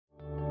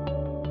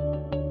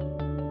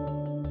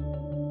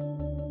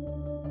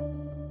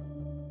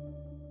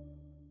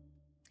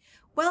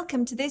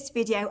Welcome to this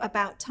video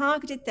about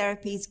targeted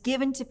therapies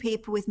given to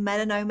people with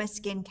melanoma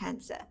skin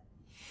cancer.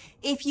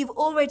 If you've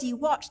already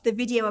watched the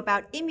video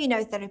about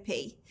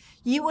immunotherapy,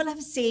 you will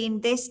have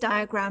seen this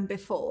diagram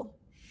before.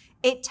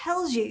 It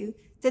tells you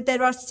that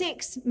there are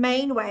 6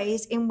 main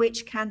ways in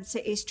which cancer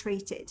is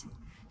treated: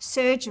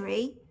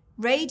 surgery,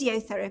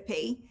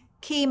 radiotherapy,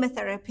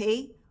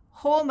 chemotherapy,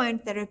 hormone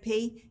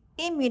therapy,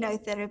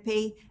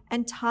 immunotherapy,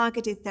 and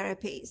targeted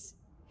therapies.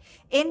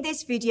 In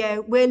this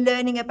video, we're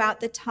learning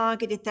about the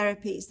targeted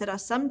therapies that are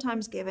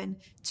sometimes given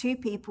to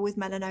people with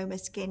melanoma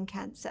skin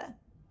cancer.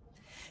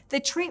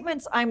 The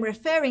treatments I'm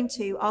referring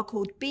to are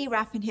called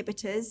B-Raf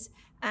inhibitors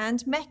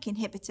and MEK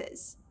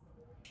inhibitors.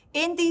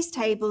 In these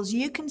tables,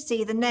 you can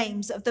see the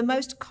names of the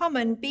most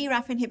common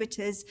B-Raf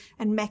inhibitors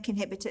and MEK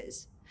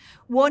inhibitors.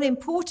 One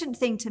important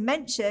thing to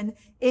mention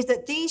is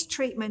that these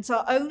treatments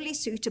are only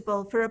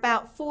suitable for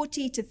about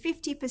 40 to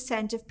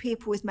 50% of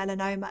people with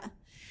melanoma.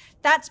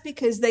 That's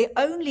because they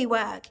only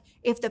work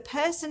if the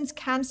person's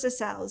cancer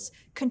cells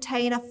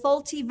contain a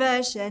faulty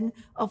version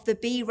of the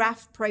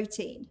B-Raf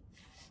protein.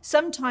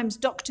 Sometimes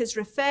doctors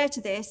refer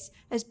to this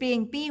as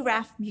being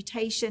B-Raf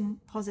mutation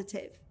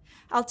positive.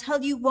 I'll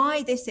tell you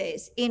why this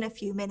is in a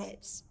few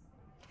minutes.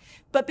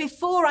 But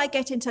before I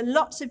get into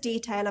lots of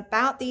detail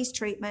about these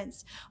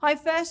treatments, I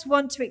first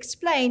want to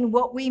explain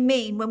what we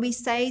mean when we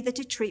say that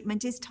a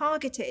treatment is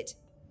targeted.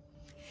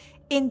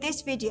 In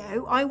this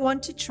video, I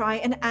want to try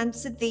and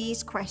answer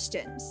these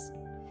questions.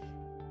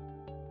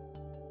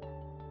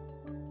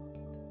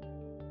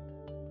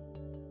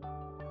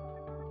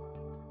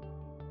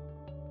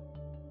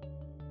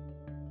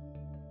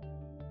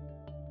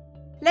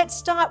 Let's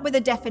start with a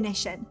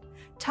definition.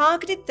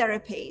 Targeted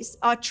therapies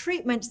are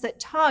treatments that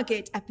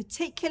target a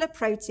particular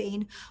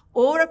protein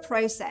or a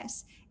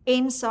process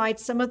inside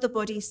some of the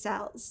body's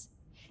cells.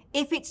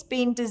 If it's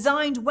been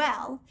designed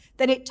well,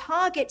 then it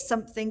targets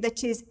something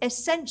that is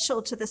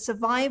essential to the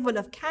survival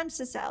of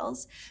cancer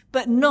cells,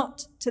 but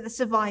not to the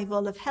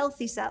survival of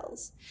healthy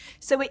cells.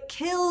 So it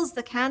kills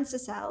the cancer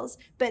cells,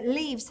 but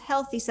leaves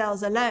healthy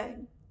cells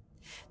alone.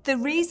 The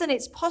reason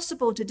it's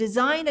possible to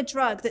design a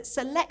drug that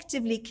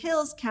selectively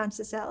kills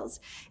cancer cells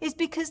is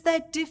because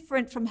they're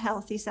different from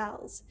healthy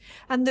cells.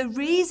 And the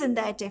reason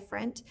they're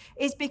different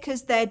is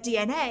because their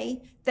DNA,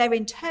 their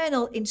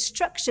internal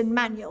instruction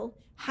manual,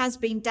 has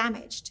been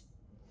damaged.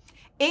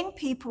 In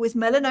people with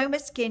melanoma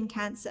skin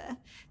cancer,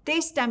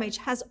 this damage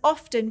has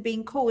often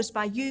been caused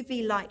by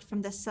UV light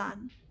from the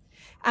sun.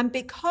 And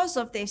because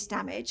of this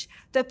damage,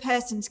 the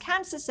person's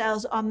cancer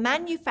cells are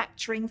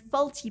manufacturing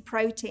faulty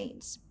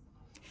proteins.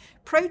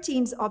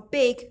 Proteins are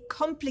big,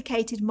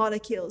 complicated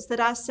molecules that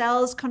our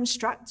cells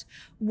construct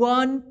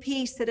one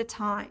piece at a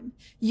time,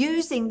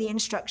 using the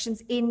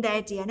instructions in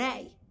their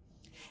DNA.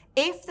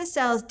 If the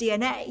cell's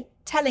DNA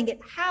telling it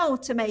how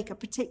to make a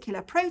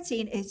particular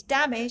protein is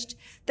damaged,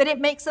 then it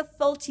makes a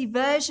faulty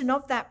version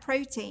of that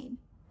protein.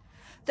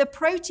 The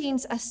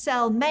proteins a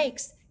cell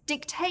makes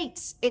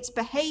dictates its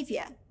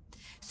behavior.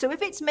 So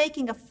if it's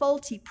making a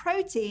faulty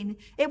protein,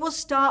 it will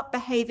start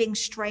behaving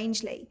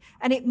strangely,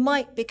 and it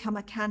might become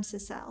a cancer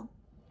cell.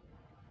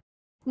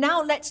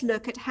 Now let's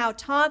look at how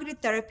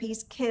targeted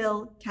therapies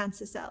kill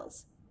cancer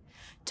cells.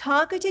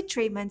 Targeted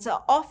treatments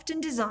are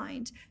often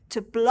designed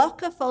to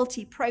block a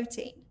faulty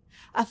protein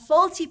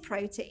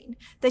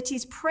that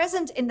is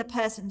present in the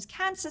person's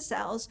cancer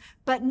cells,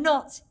 but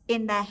not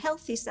in their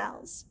healthy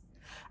cells.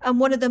 And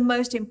one of the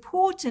most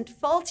important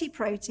faulty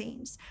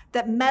proteins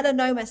that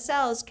melanoma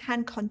cells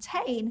can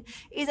contain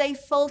is a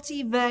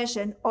faulty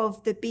version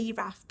of the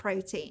B-Raf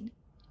protein.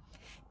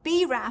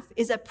 B-Raf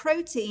is a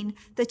protein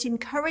that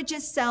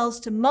encourages cells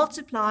to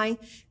multiply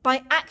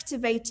by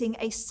activating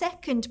a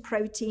second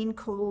protein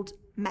called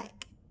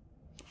MEK.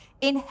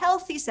 In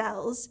healthy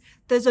cells,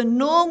 there's a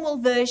normal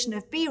version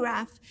of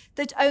B-Raf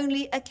that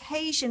only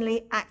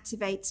occasionally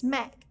activates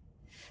MEK.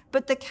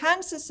 But the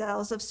cancer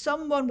cells of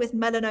someone with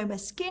melanoma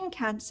skin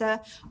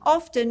cancer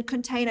often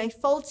contain a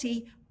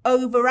faulty,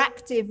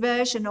 overactive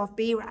version of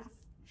B-Raf.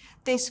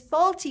 This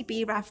faulty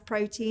B-Raf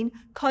protein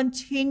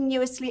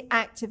continuously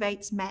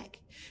activates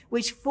MEK,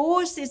 which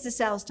forces the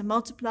cells to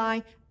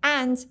multiply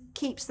and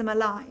keeps them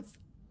alive.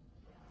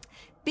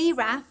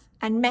 B-Raf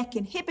and MEK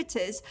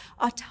inhibitors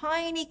are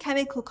tiny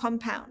chemical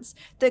compounds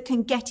that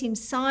can get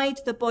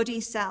inside the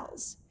body's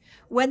cells.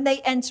 When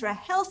they enter a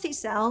healthy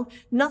cell,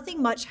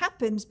 nothing much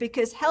happens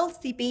because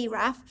healthy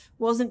B-Raf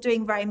wasn't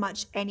doing very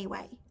much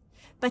anyway.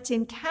 But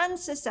in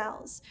cancer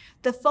cells,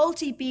 the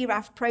faulty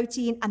B-Raf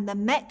protein and the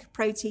MEK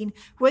protein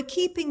were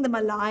keeping them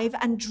alive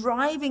and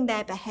driving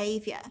their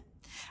behavior.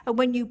 And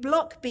when you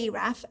block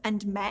B-Raf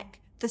and MEK,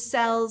 the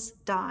cells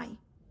die.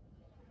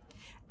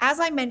 As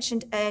I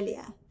mentioned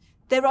earlier,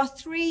 there are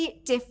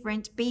 3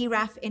 different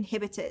B-Raf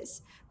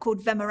inhibitors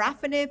called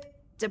vemurafenib,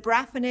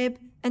 dabrafenib,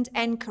 and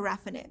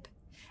encorafenib.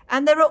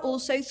 And there are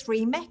also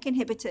 3 MEK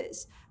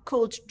inhibitors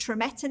called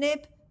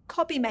trametinib,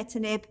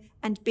 cobimetinib,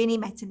 and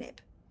binimetinib.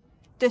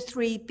 The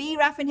 3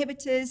 B-Raf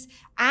inhibitors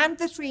and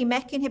the 3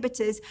 MEK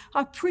inhibitors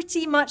are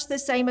pretty much the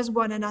same as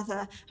one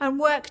another and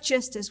work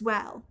just as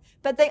well.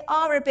 but they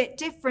are a bit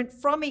different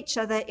from each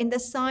other in the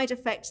side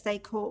effects they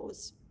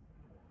cause.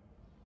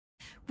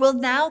 We'll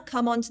now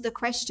come on to the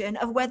question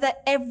of whether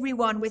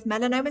everyone with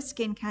melanoma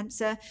skin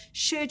cancer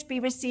should be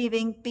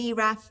receiving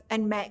B-Raf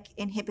and MEK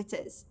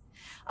inhibitors.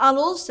 I'll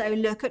also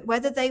look at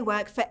whether they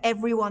work for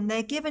everyone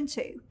they're given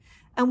to,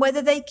 and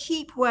whether they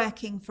keep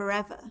working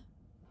forever.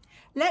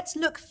 Let's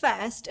look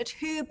first at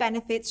who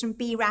benefits from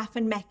B-Raf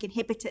and MEK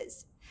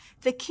inhibitors.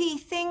 The key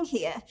thing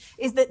here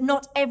is that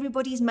not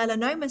everybody's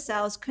melanoma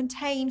cells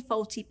contain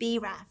faulty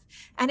B-Raf,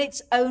 and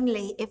it's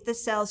only if the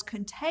cells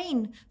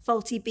contain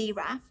faulty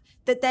B-Raf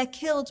that they're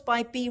killed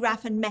by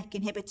B-Raf and MEK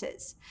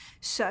inhibitors.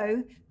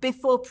 So,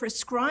 before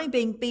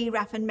prescribing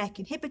B-Raf and MEK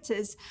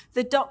inhibitors,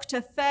 the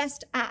doctor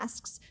first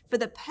asks for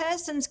the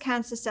person's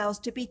cancer cells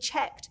to be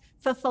checked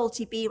for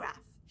faulty B-Raf.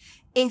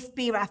 If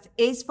B-Raf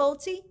is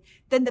faulty,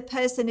 then the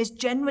person is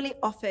generally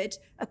offered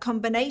a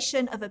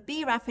combination of a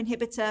B-Raf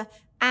inhibitor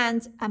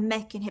and a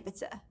MEK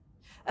inhibitor.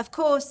 Of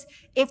course,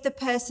 if the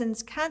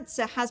person's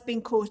cancer has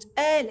been caught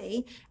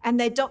early and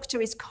their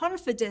doctor is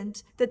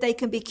confident that they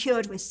can be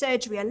cured with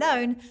surgery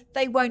alone,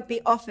 they won't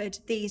be offered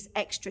these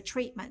extra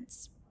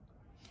treatments.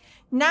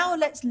 Now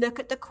let's look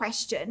at the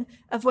question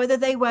of whether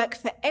they work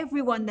for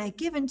everyone they're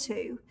given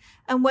to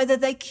and whether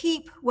they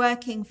keep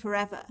working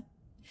forever.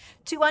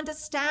 To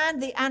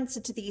understand the answer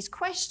to these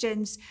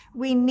questions,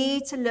 we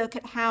need to look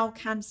at how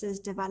cancers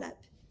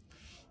develop.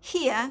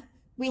 Here,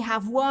 we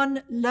have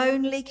one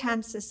lonely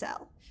cancer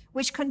cell,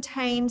 which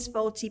contains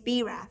faulty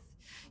B-Raf.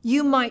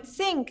 You might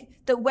think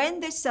that when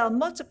this cell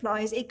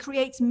multiplies, it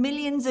creates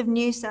millions of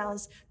new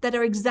cells that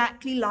are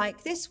exactly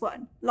like this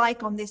one,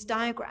 like on this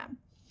diagram.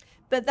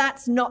 But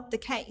that's not the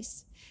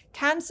case.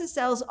 Cancer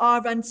cells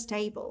are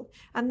unstable,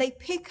 and they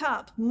pick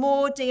up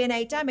more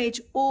DNA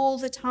damage all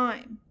the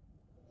time.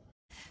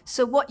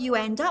 So what you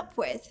end up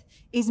with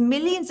is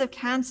millions of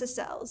cancer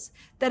cells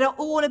that are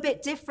all a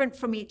bit different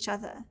from each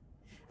other.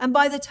 And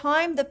by the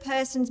time the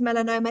person's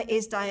melanoma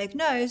is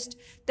diagnosed,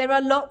 there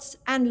are lots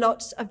and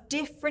lots of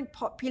different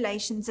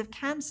populations of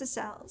cancer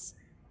cells.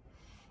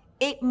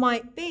 It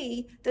might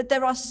be that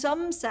there are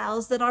some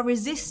cells that are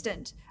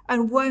resistant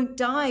and won't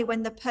die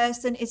when the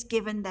person is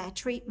given their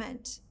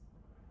treatment.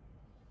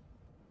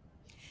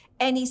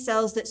 Any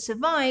cells that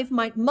survive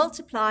might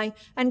multiply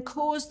and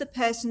cause the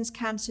person's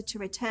cancer to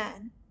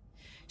return.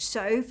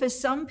 So for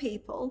some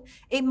people,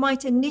 it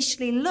might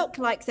initially look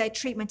like their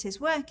treatment is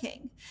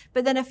working,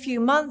 but then a few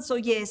months or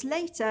years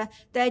later,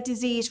 their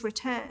disease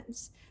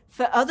returns.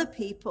 For other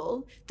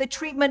people, the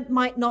treatment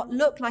might not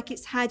look like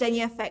it's had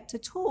any effect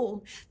at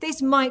all.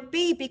 This might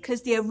be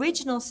because the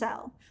original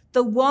cell,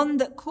 the one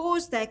that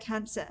caused their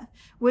cancer,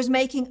 was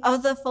making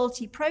other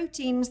faulty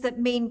proteins that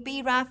mean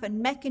B-Raf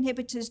and MEK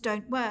inhibitors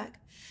don't work.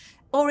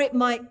 Or it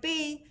might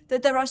be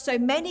that there are so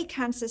many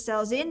cancer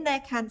cells in their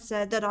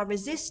cancer that are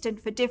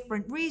resistant for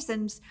different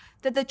reasons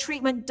that the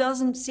treatment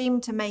doesn't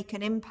seem to make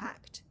an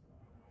impact.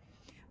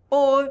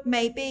 Or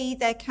maybe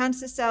their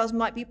cancer cells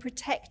might be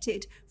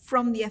protected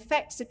from the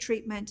effects of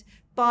treatment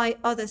by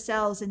other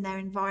cells in their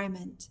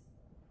environment.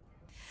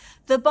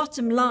 The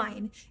bottom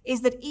line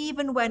is that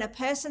even when a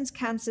person's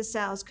cancer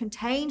cells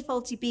contain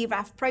faulty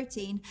B-Raf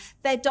protein,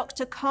 their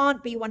doctor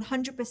can't be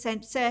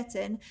 100%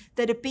 certain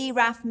that a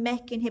B-Raf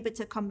MEK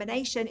inhibitor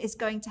combination is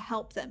going to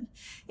help them.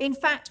 In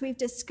fact, we've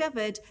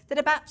discovered that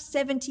about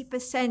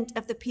 70%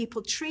 of the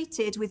people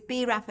treated with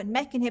B-Raf and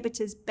MEK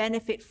inhibitors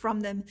benefit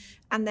from them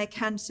and their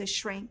cancer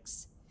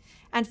shrinks.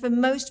 And for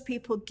most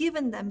people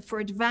given them for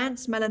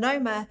advanced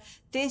melanoma,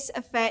 this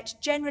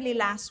effect generally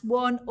lasts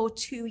 1 or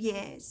 2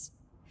 years.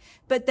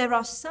 But there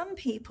are some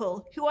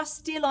people who are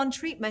still on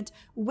treatment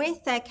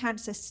with their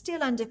cancer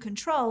still under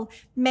control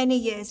many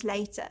years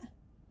later.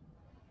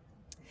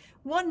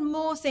 One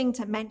more thing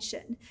to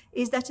mention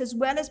is that as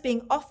well as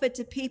being offered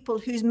to people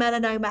whose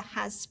melanoma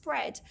has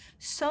spread,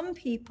 some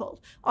people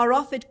are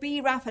offered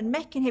B-Raf and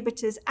MEK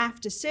inhibitors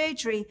after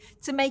surgery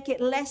to make it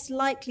less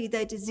likely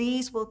their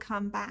disease will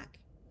come back.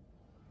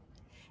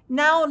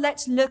 Now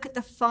let's look at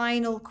the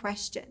final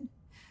question,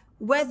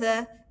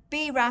 whether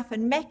B-Raf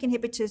and MEK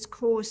inhibitors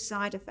cause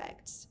side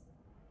effects.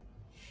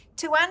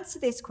 To answer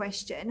this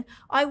question,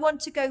 I want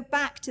to go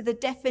back to the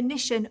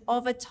definition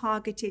of a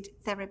targeted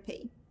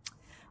therapy.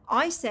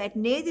 I said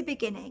near the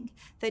beginning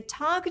that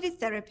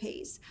targeted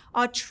therapies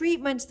are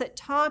treatments that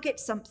target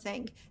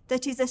something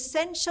that is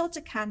essential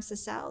to cancer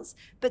cells,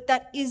 but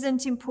that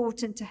isn't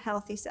important to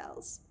healthy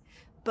cells.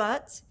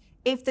 But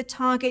if the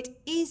target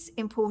is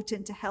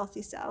important to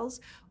healthy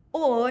cells,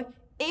 or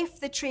if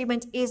the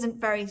treatment isn't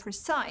very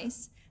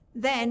precise,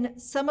 then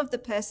some of the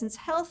person's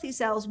healthy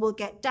cells will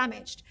get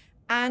damaged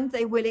and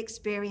they will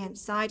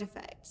experience side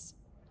effects.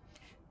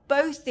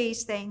 Both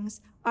these things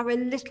are a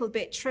little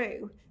bit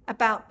true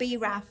about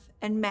B-Raf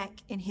and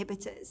MEK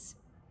inhibitors.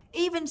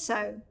 Even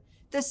so,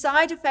 the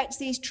side effects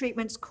these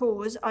treatments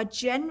cause are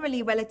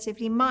generally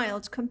relatively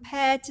mild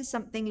compared to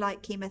something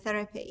like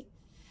chemotherapy.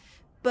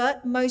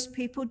 But most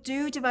people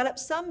do develop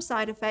some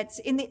side effects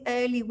in the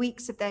early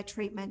weeks of their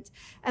treatment,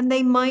 and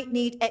they might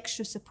need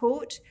extra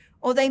support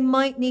or they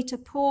might need to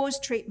pause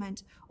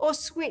treatment or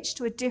switch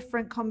to a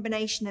different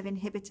combination of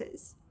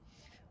inhibitors.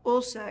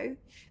 Also,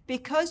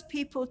 because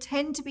people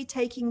tend to be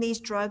taking these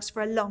drugs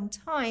for a long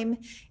time,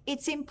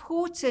 it's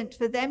important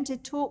for them to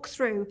talk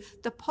through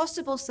the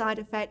possible side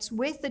effects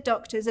with the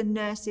doctors and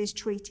nurses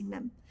treating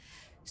them,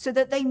 so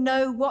that they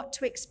know what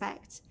to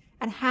expect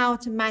and how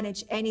to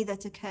manage any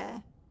that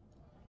occur.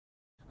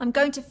 I'm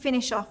going to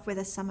finish off with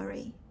a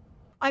summary.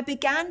 I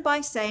began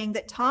by saying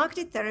that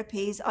targeted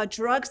therapies are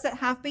drugs that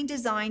have been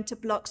designed to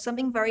block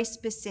something very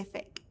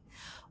specific.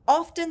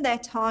 Often their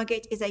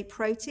target is a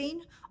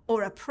protein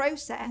or a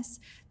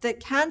process that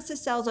cancer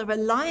cells are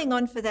relying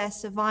on for their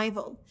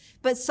survival,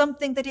 but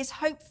something that is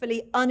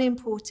hopefully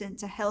unimportant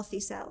to healthy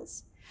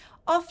cells.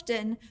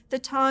 Often, the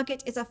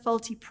target is a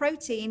faulty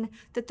protein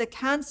that the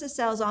cancer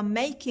cells are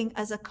making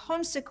as a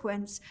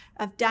consequence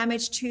of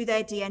damage to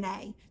their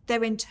DNA,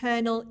 their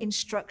internal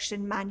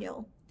instruction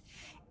manual.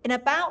 In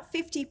about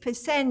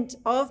 50%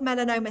 of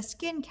melanoma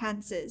skin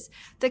cancers,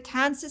 the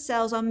cancer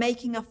cells are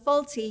making a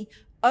faulty,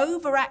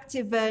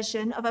 overactive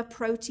version of a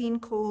protein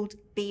called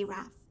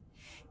B-Raf.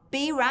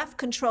 B-Raf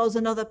controls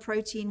another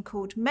protein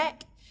called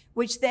MEK,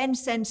 which then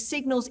sends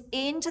signals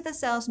into the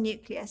cell's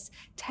nucleus,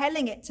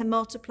 telling it to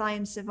multiply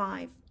and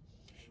survive.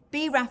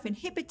 B-Raf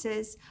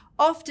inhibitors,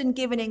 often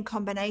given in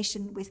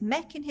combination with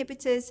MEK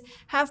inhibitors,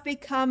 have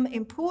become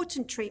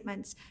important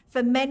treatments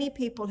for many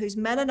people whose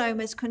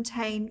melanomas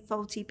contain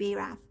faulty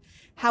B-Raf.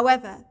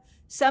 However,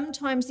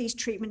 sometimes these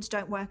treatments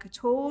don't work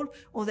at all,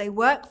 or they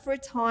work for a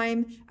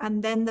time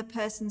and then the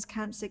person's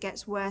cancer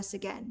gets worse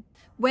again.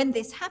 When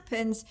this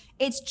happens,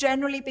 it's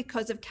generally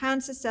because of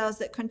cancer cells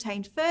that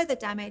contain further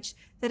damage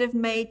that have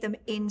made them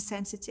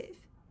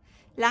insensitive.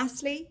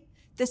 Lastly,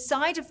 the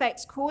side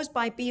effects caused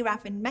by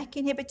B-Raf and MEK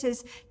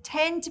inhibitors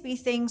tend to be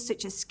things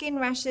such as skin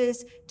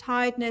rashes,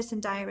 tiredness,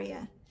 and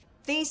diarrhea.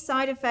 These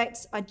side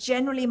effects are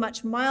generally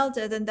much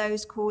milder than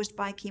those caused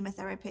by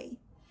chemotherapy.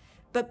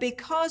 But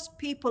because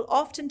people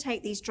often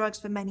take these drugs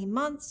for many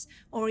months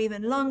or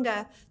even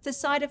longer, the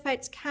side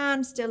effects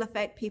can still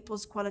affect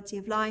people's quality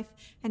of life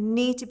and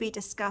need to be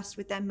discussed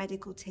with their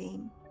medical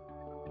team.